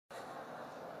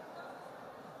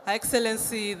Her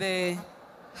Excellency, the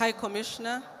High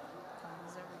Commissioner,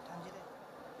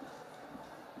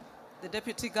 the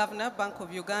Deputy Governor, Bank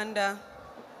of Uganda,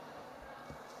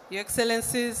 Your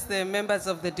Excellencies, the members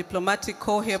of the diplomatic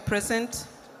corps here present,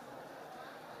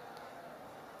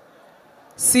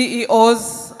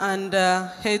 CEOs and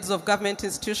heads of government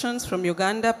institutions from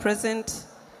Uganda present,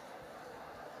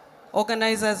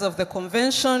 organizers of the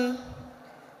convention,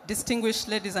 distinguished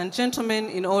ladies and gentlemen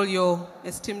in all your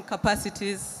esteemed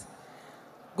capacities,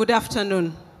 good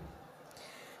afternoon.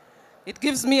 It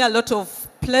gives me a lot of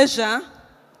pleasure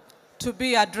to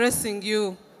be addressing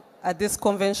you at this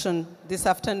convention this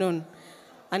afternoon.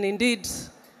 And indeed,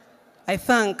 I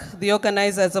thank the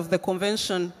organizers of the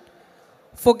convention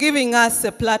for giving us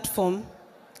a platform,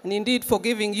 and indeed for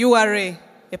giving URA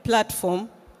a platform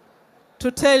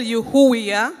to tell you who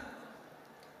we are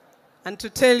and to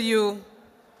tell you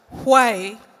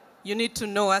why you need to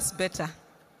know us better.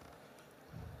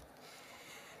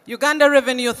 Uganda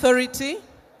Revenue Authority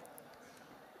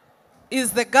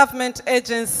is the government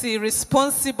agency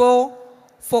responsible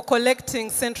for collecting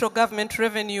central government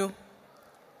revenue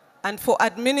and for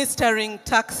administering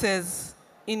taxes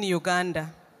in Uganda.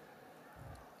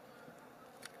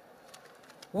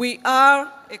 We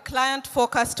are a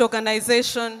client-focused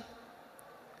organization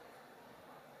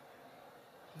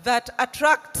that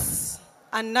attracts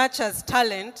and nurtures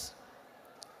talent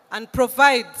and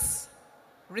provides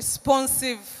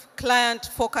responsive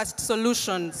client-focused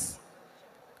solutions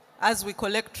as we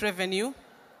collect revenue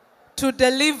to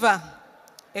deliver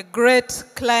a great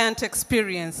client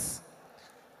experience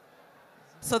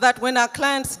so that when our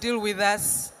clients deal with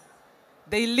us,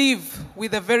 they live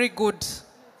with a very good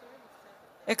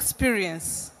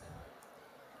experience.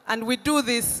 And we do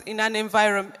this in an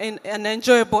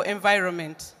enjoyable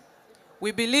environment.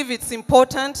 We believe it's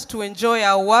important to enjoy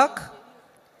our work,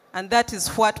 and that is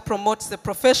what promotes the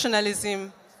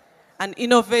professionalism and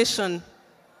innovation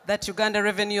that Uganda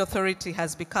Revenue Authority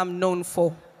has become known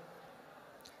for.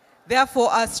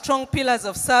 Therefore, our strong pillars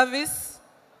of service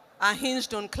are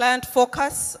hinged on client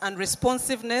focus and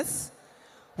responsiveness.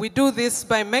 We do this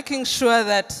by making sure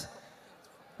that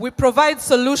we provide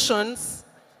solutions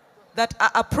that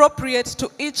are appropriate to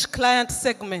each client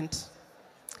segment.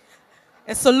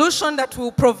 A solution that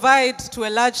will provide to a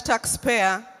large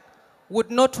taxpayer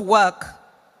would not work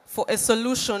for a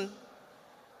solution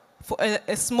for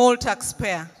a small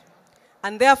taxpayer.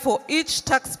 And therefore, each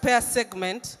taxpayer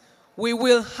segment, we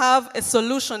will have a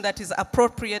solution that is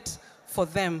appropriate for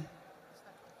them.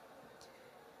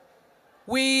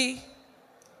 We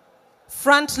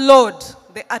front load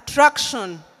the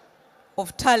attraction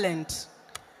of talent,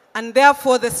 and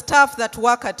therefore the staff that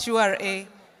work at URA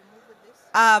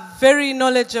are very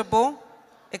knowledgeable,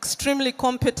 extremely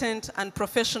competent and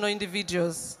professional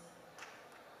individuals.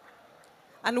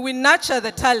 And we nurture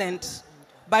the talent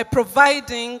by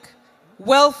providing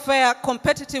welfare,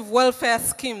 competitive welfare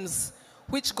schemes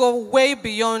which go way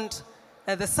beyond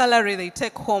the salary they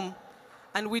take home.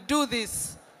 And we do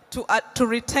this to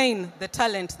retain the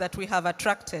talent that we have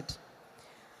attracted.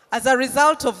 As a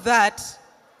result of that,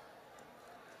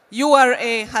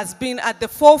 URA has been at the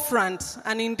forefront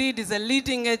and indeed is a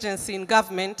leading agency in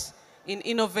government in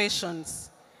innovations.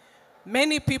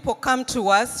 Many people come to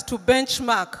us to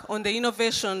benchmark on the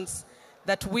innovations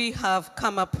that we have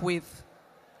come up with.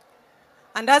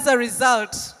 And as a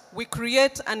result, we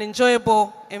create an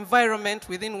enjoyable environment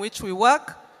within which we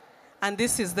work, and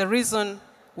this is the reason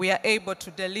we are able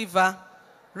to deliver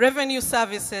revenue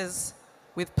services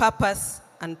with purpose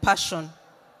and passion.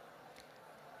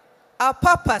 Our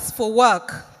purpose for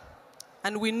work,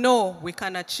 and we know we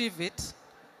can achieve it,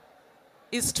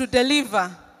 is to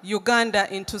deliver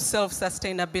Uganda into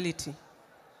self-sustainability.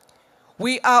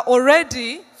 We are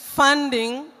already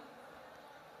funding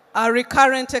our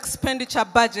recurrent expenditure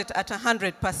budget at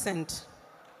 100%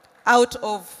 out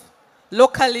of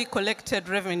locally collected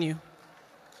revenue.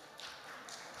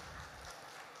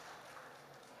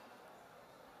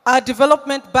 Our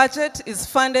development budget is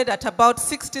funded at about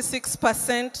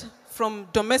 66% from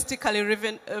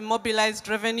domestically mobilized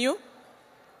revenue,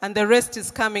 and the rest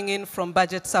is coming in from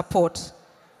budget support.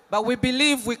 But we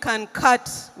believe we can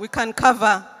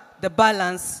cover the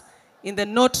balance in the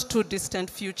not too distant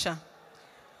future.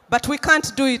 But we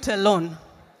can't do it alone,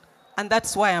 and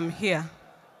that's why I'm here.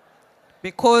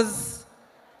 Because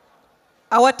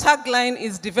our tagline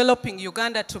is developing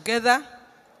Uganda together,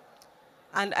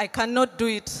 and I cannot do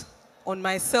it on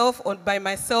myself or by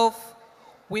myself.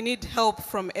 We need help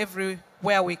from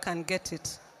everywhere we can get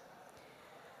it.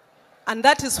 And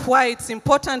that is why it's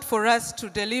important for us to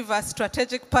deliver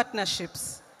strategic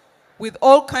partnerships with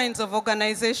all kinds of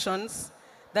organizations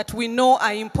that we know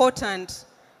are important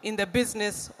in the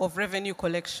business of revenue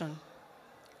collection.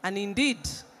 And indeed,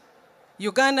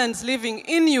 Ugandans living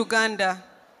in Uganda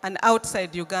and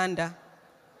outside Uganda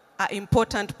are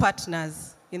important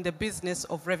partners in the business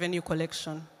of revenue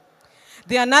collection.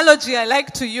 The analogy I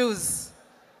like to use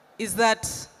is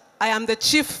that I am the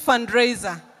chief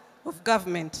fundraiser of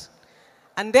government,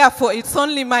 and therefore it's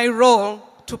only my role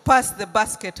to pass the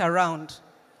basket around.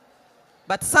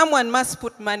 But someone must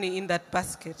put money in that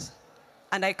basket,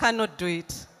 and I cannot do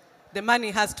it. The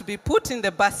money has to be put in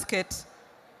the basket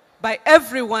by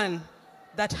everyone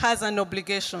that has an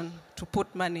obligation to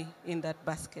put money in that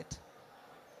basket.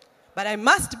 But I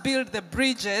must build the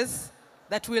bridges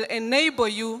that will enable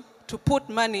you to put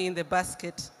money in the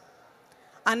basket.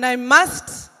 And I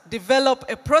must develop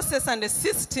a process and a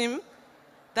system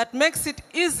that makes it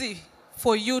easy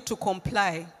for you to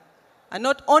comply. And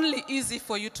not only easy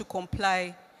for you to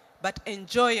comply, but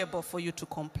enjoyable for you to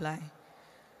comply.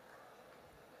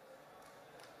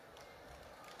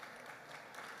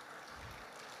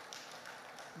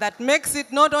 That makes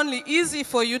it not only easy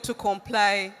for you to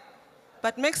comply,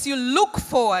 but makes you look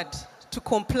forward to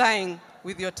complying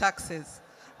with your taxes.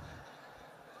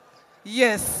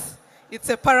 Yes, it's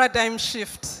a paradigm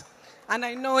shift, and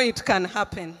I know it can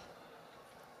happen.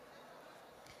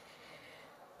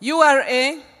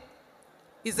 URA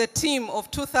is a team of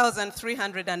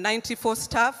 2,394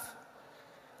 staff,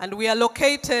 and we are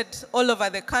located all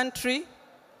over the country,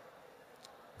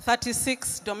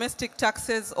 36 domestic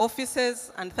taxes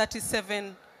offices and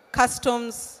 37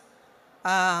 customs,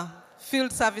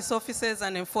 field service offices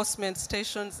and enforcement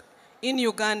stations in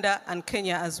Uganda and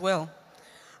Kenya as well.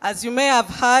 As you may have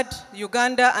heard,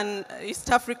 Uganda and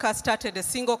East Africa started a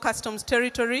single customs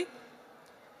territory,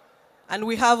 and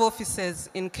we have offices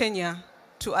in Kenya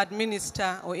to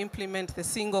administer or implement the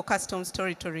single customs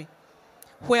territory,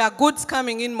 where goods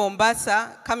coming in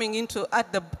Mombasa, coming into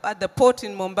at the port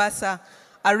in Mombasa,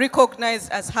 are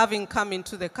recognized as having come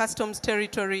into the customs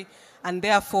territory, and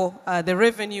therefore the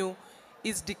revenue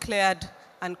is declared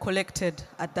and collected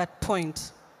at that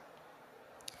point.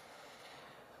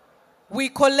 We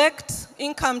collect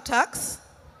income tax,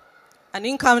 and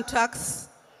income tax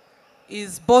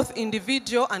is both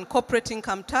individual and corporate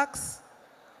income tax.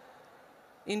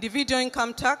 Individual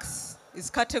income tax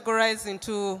is categorized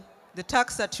into the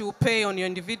tax that you pay on your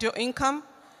individual income,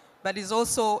 but it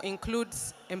also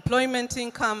includes employment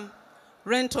income,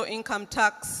 rental income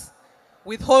tax,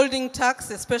 withholding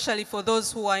tax, especially for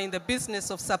those who are in the business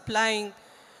of supplying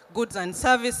goods and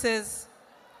services,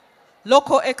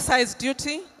 local excise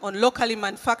duty on locally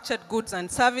manufactured goods and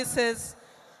services,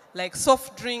 like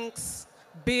soft drinks,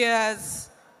 beers,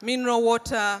 mineral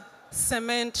water,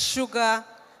 cement, sugar,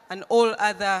 and all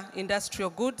other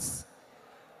industrial goods.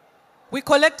 We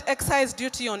collect excise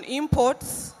duty on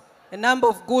imports. A number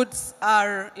of goods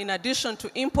are, in addition to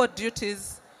import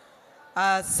duties,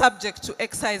 subject to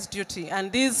excise duty,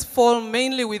 and these fall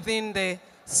mainly within the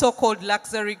so-called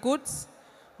luxury goods.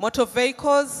 Motor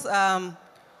vehicles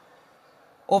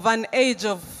of an age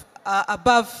of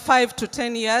above 5 to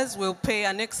 10 years will pay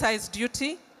an excise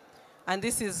duty, and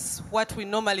this is what we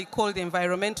normally call the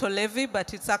environmental levy,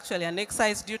 but it's actually an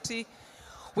excise duty.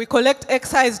 We collect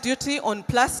excise duty on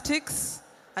plastics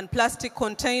and plastic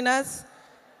containers,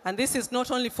 and this is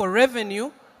not only for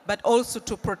revenue, but also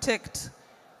to protect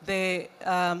the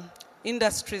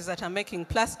industries that are making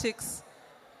plastics.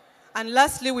 And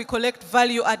lastly, we collect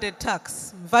value-added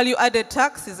tax. Value-added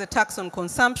tax is a tax on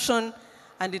consumption,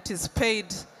 and it is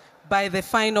paid by the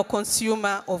final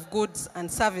consumer of goods and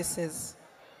services.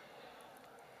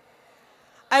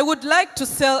 I would like to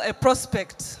sell a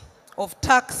prospect of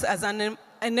tax as an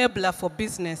enabler for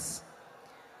business,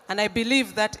 and I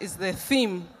believe that is the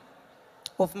theme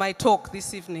of my talk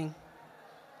this evening.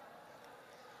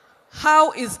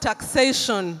 How is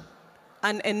taxation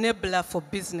an enabler for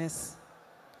business?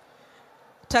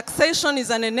 Taxation is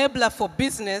an enabler for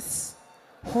business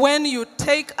when you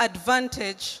take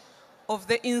advantage of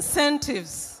the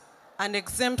incentives and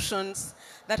exemptions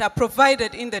that are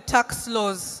provided in the tax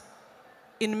laws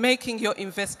in making your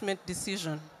investment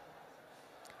decision.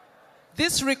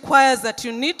 This requires that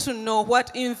you need to know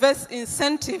what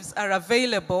incentives are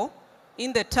available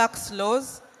in the tax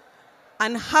laws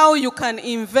and how you can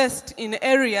invest in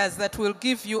areas that will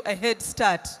give you a head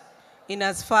start in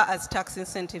as far as tax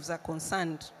incentives are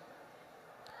concerned.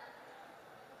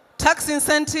 Tax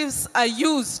incentives are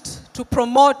used to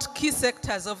promote key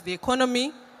sectors of the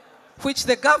economy, which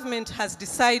the government has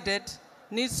decided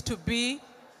needs to be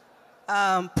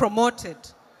promoted.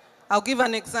 I'll give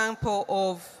an example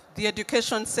of the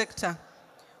education sector,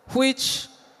 which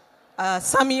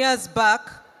some years back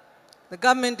the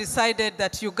government decided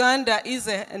that Uganda is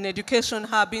an education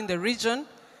hub in the region,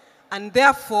 and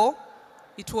therefore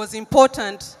it was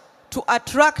important to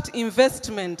attract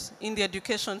investment in the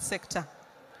education sector.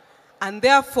 And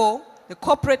therefore, the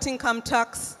corporate income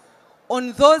tax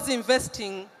on those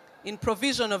investing in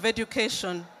provision of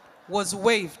education was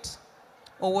waived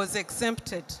or was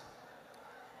exempted.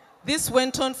 This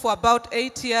went on for about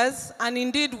 8 years, and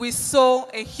indeed we saw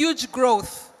a huge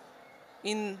growth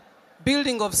in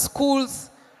building of schools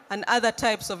and other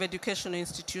types of educational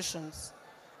institutions.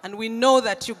 And we know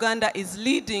that Uganda is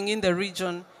leading in the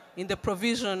region in the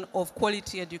provision of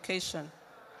quality education.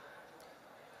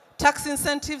 Tax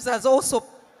incentives are also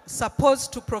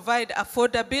supposed to provide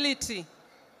affordability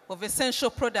of essential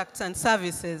products and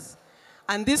services.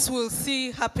 And this we'll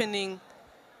see happening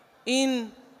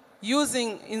in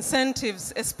using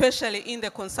incentives, especially in the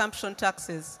consumption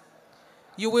taxes.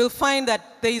 You will find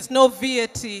that there is no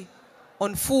VAT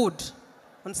on food,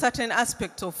 on certain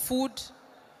aspects of food,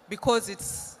 because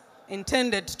it's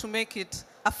intended to make it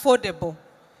affordable.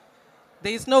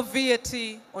 There is no VAT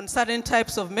on certain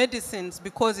types of medicines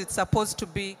because it's supposed to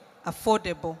be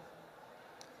affordable.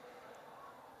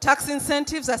 Tax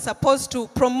incentives are supposed to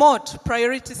promote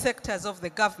priority sectors of the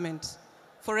government.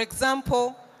 For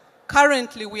example,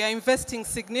 currently we are investing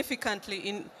significantly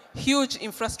in huge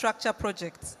infrastructure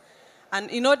projects. And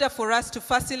in order for us to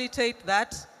facilitate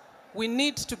that, we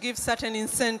need to give certain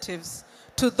incentives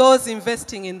to those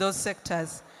investing in those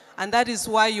sectors. And that is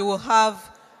why you will have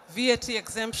VAT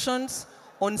exemptions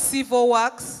on civil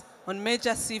works, on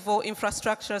major civil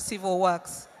infrastructure civil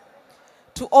works.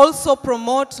 To also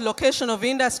promote location of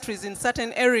industries in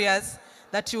certain areas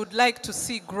that you would like to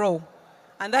see grow.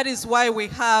 And that is why we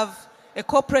have a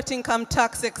corporate income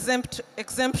tax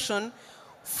exemption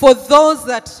for those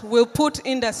that will put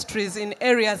industries in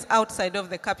areas outside of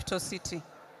the capital city.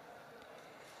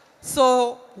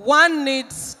 So one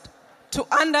needs to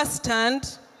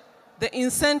understand the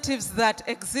incentives that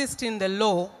exist in the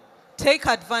law, take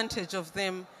advantage of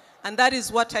them, and that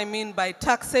is what I mean by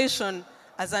taxation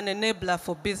as an enabler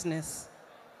for business.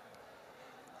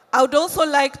 I would also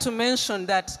like to mention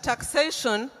that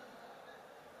taxation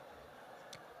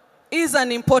is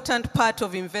an important part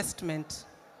of investment.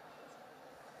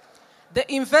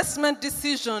 The investment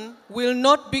decision will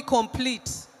not be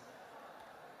complete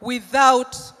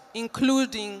without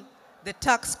including the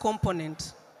tax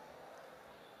component.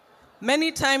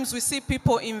 Many times we see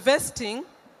people investing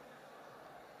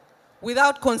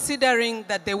without considering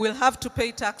that they will have to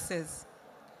pay taxes.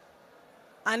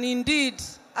 And indeed,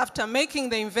 after making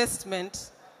the investment,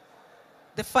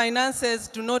 the finances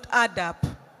do not add up.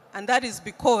 And that is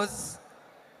because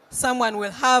someone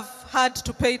will have had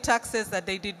to pay taxes that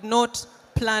they did not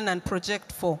plan and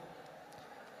project for.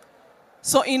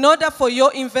 So in order for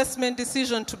your investment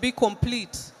decision to be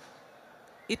complete,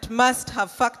 it must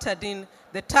have factored in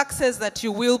the taxes that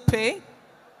you will pay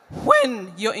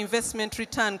when your investment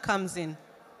return comes in.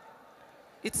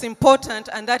 It's important,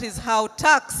 and that is how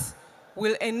tax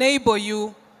will enable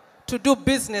you to do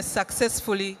business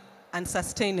successfully and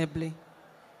sustainably.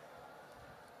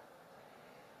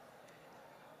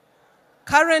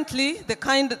 Currently,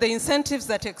 the incentives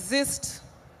that exist,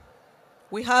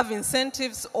 we have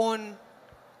incentives on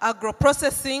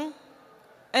agro-processing,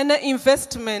 any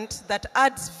investment that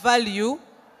adds value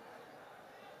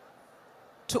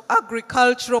to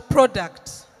agricultural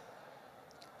products.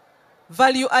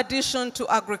 Value addition to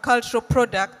agricultural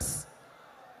products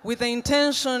with the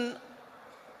intention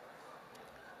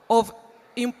of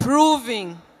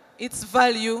improving its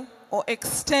value or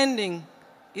extending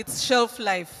its shelf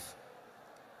life.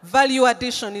 Value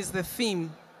addition is the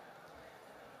theme.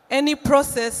 Any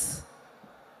process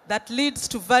that leads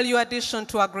to value addition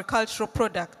to agricultural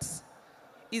products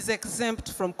is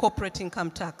exempt from corporate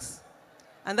income tax.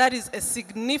 And that is a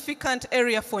significant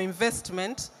area for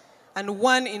investment, and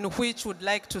one in which we'd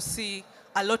like to see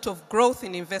a lot of growth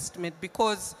in investment,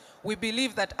 because we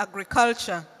believe that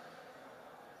agriculture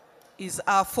is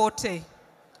our forte.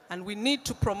 And we need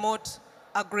to promote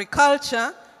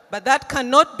agriculture, but that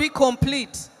cannot be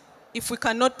complete if we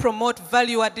cannot promote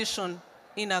value addition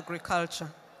in agriculture.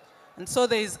 And so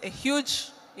there is a huge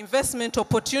investment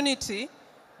opportunity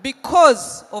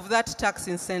because of that tax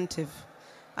incentive.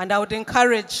 And I would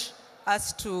encourage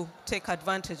us to take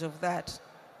advantage of that.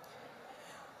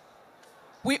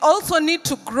 We also need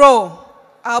to grow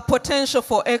our potential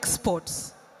for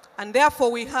exports. And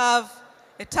therefore we have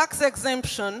a tax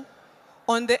exemption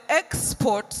on the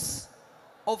exports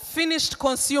of finished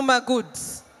consumer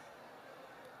goods,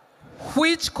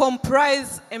 which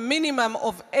comprise a minimum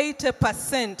of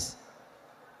 80%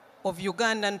 of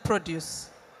Ugandan produce.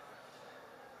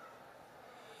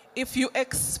 if you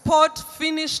export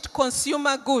finished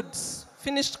consumer goods,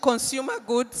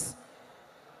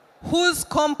 whose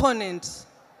component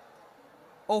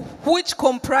or which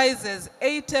comprises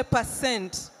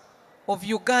 80% of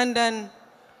Ugandan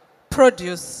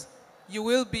produce, you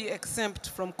will be exempt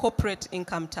from corporate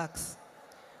income tax.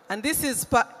 And this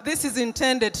is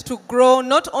intended to grow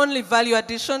not only value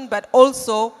addition, but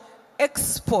also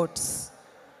exports.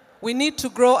 We need to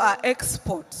grow our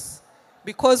exports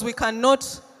because we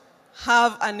cannot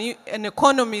have an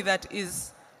economy that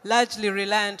is largely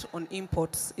reliant on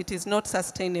imports. It is not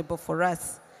sustainable for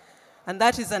us. And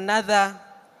that is another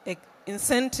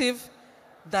incentive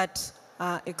that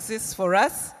exists for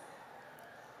us.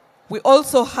 We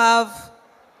also have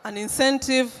an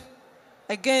incentive,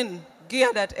 again,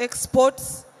 geared at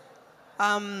exports,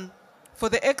 for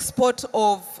the export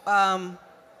of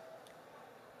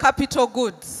capital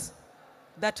goods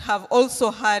that have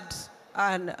also had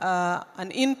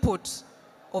an input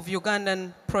of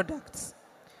Ugandan products.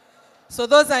 So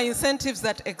those are incentives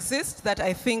that exist that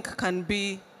I think can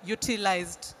be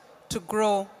utilized to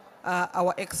grow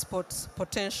our exports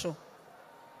potential.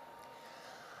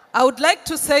 I would like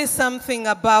to say something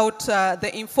about the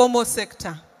informal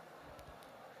sector.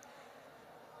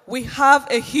 We have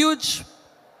a huge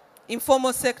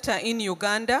informal sector in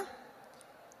Uganda.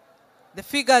 The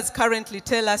figures currently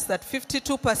tell us that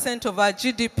 52% of our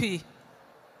GDP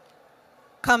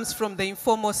comes from the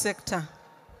informal sector.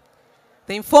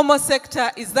 The informal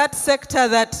sector is that sector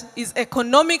that is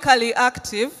economically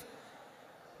active,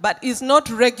 but is not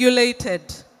regulated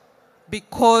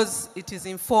because it is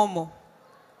informal.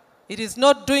 It is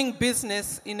not doing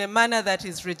business in a manner that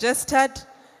is registered,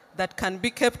 that can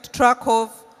be kept track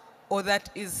of, or that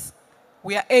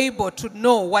we are able to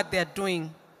know what they are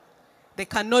doing. They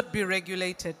cannot be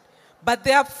regulated. But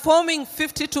they are forming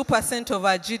 52% of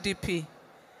our GDP.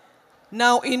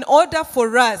 Now, in order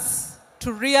for us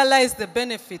to realize the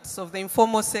benefits of the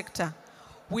informal sector,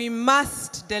 we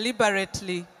must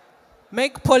deliberately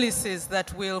make policies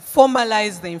that will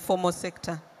formalize the informal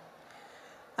sector.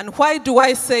 And why do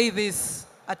I say this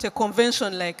at a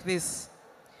convention like this?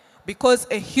 Because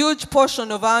a huge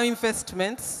portion of our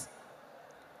investments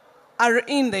are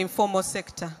in the informal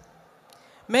sector.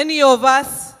 Many of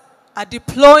us are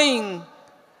deploying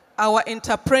our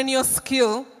entrepreneurial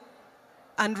skill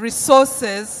and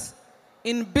resources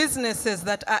in businesses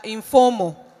that are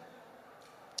informal.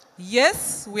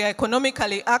 Yes, we are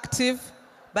economically active,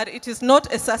 but it is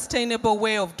not a sustainable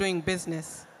way of doing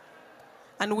business.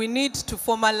 And we need to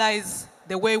formalize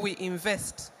the way we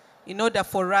invest in order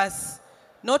for us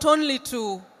not only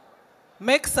to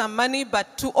make some money,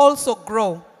 but to also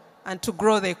grow and to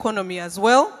grow the economy as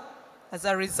well as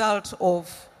a result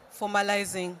of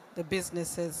formalizing the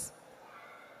businesses.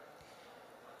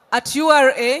 At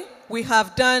URA, we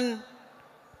have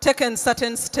taken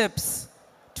certain steps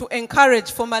to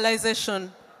encourage formalization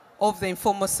of the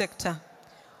informal sector.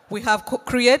 We have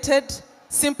created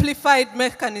simplified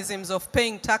mechanisms of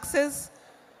paying taxes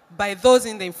by those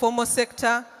in the informal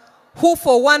sector who,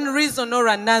 for one reason or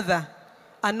another,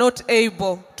 are not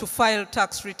able to file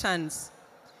tax returns.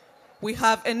 We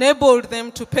have enabled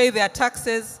them to pay their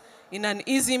taxes in an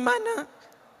easy manner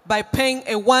by paying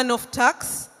a one-off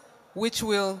tax, which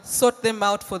will sort them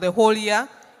out for the whole year,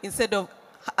 instead of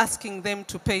asking them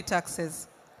to pay taxes,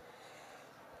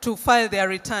 to file their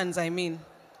returns, I mean.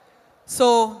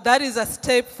 So that is a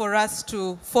step for us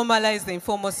to formalize the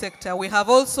informal sector. We have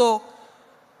also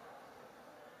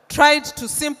tried to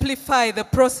simplify the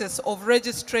process of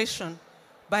registration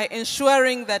by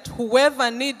ensuring that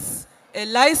whoever needs a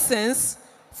license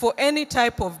for any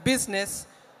type of business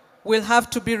will have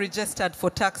to be registered for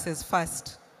taxes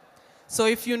first. So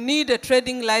if you need a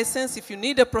trading license, if you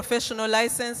need a professional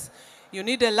license, you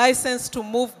need a license to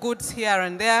move goods here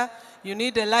and there, you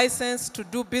need a license to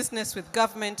do business with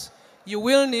government, you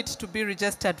will need to be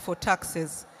registered for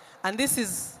taxes. And this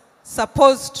is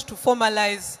supposed to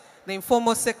formalize the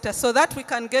informal sector so that we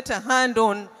can get a hand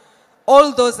on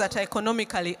all those that are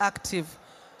economically active,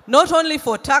 not only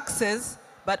for taxes,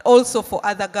 but also for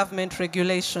other government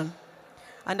regulation.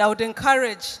 And I would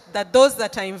encourage that those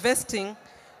that are investing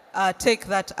take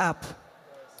that up.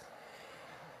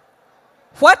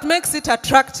 What makes it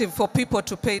attractive for people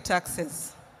to pay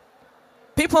taxes?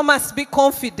 People must be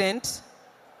confident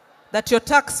that your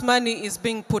tax money is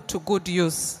being put to good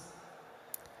use.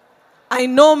 I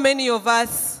know many of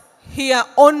us hear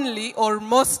only or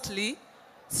mostly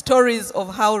stories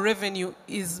of how revenue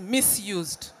is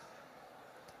misused.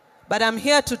 But I'm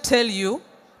here to tell you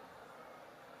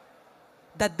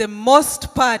that the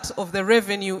most part of the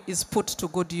revenue is put to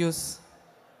good use.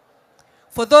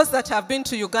 For those that have been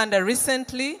to Uganda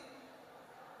recently,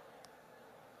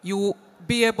 you will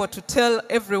be able to tell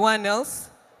everyone else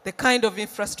the kind of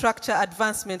infrastructure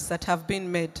advancements that have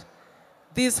been made.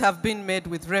 These have been made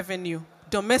with revenue,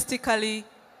 domestically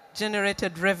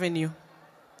generated revenue.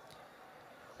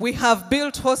 We have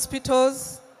built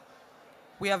hospitals,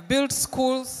 we have built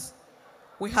schools,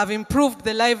 we have improved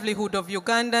the livelihood of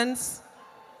Ugandans,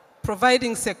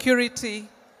 providing security,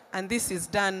 and this is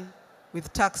done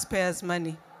with taxpayers'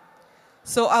 money.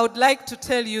 So I would like to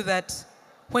tell you that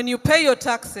when you pay your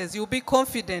taxes, you'll be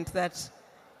confident that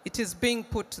it is being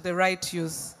put to the right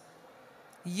use.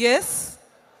 Yes,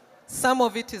 some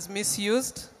of it is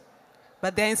misused,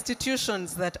 but there are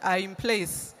institutions that are in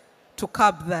place to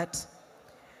curb that.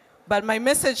 But my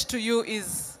message to you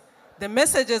is the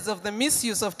messages of the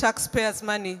misuse of taxpayers'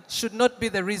 money should not be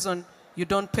the reason you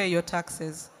don't pay your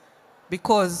taxes.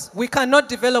 Because we cannot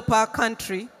develop our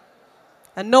country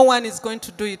and no one is going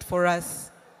to do it for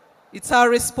us. It's our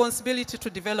responsibility to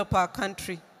develop our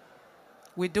country.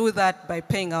 We do that by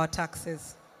paying our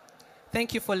taxes.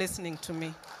 Thank you for listening to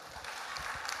me.